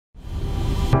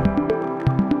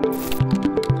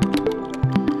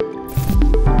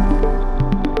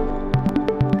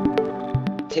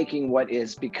Taking what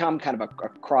is become kind of a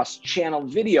cross-channel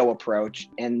video approach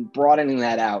and broadening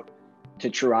that out to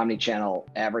true omnichannel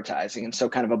advertising. And so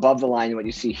kind of above the line, what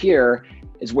you see here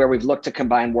is where we've looked to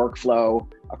combine workflow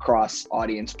across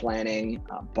audience planning,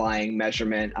 buying,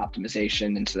 measurement,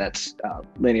 optimization. And so that's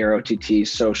linear, OTT,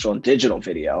 social, and digital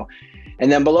video.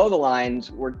 And then below the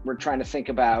lines, we're trying to think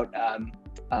about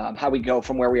how we go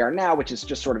from where we are now, which is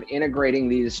just sort of integrating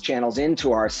these channels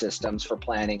into our systems for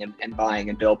planning and buying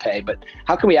and bill pay. But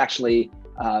how can we actually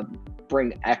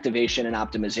bring activation and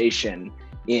optimization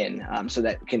in so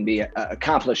that can be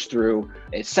accomplished through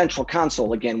a central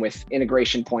console, again, with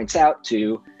integration points out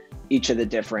to each of the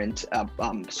different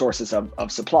sources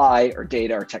of supply or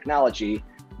data or technology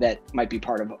that might be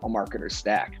part of a marketer's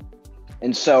stack.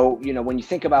 And so, when you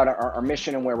think about our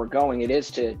mission and where we're going, it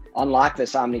is to unlock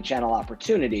this omni-channel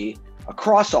opportunity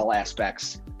across all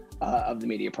aspects of the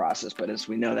media process. But as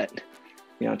we know that,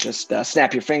 just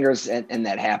snap your fingers and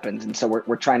that happens. And so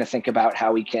we're trying to think about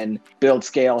how we can build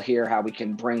scale here, how we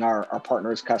can bring our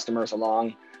partners, customers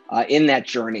along in that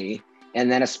journey.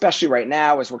 And then especially right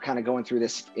now, as we're kind of going through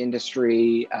this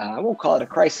industry, I won't call it a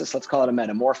crisis, let's call it a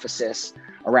metamorphosis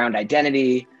around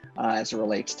identity, as it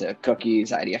relates to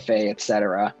cookies, IDFA, et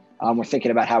cetera. We're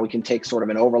thinking about how we can take sort of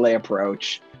an overlay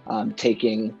approach,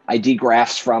 taking ID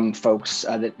graphs from folks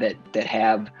that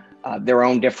have their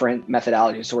own different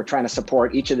methodologies. So we're trying to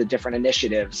support each of the different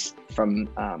initiatives from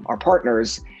our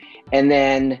partners and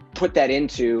then put that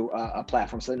into a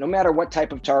platform so that no matter what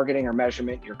type of targeting or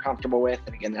measurement you're comfortable with,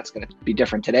 and again, that's going to be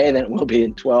different today than it will be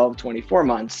in 12, 24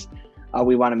 months,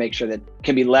 we want to make sure that it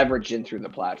can be leveraged in through the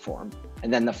platform.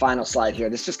 And then the final slide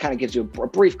here, this just kind of gives you a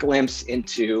brief glimpse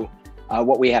into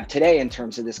what we have today in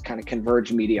terms of this kind of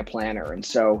converged media planner. And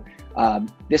so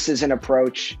this is an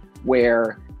approach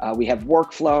where we have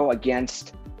workflow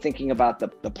against thinking about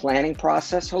the planning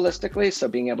process holistically. So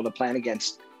being able to plan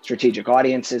against strategic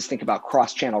audiences, think about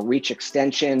cross-channel reach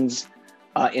extensions,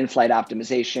 in-flight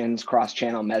optimizations,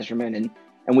 cross-channel measurement.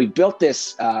 And we built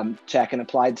this tech and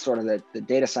applied sort of the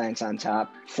data science on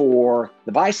top for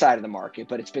the buy side of the market,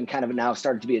 but it's been kind of now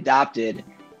started to be adopted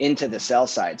into the sell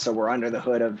side. So we're under the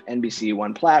hood of NBC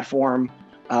One platform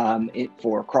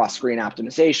for cross-screen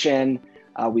optimization.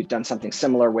 We've done something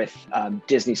similar with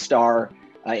Disney Star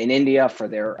in India for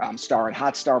their Star and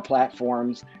Hotstar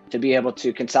platforms to be able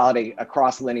to consolidate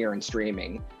across linear and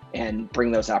streaming and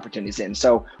bring those opportunities in.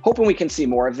 So hoping we can see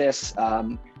more of this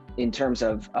in terms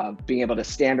of being able to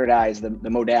standardize the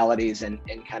modalities and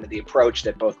kind of the approach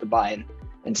that both the buy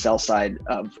and sell side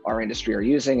of our industry are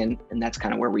using. And that's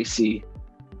kind of where we see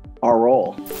our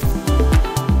role.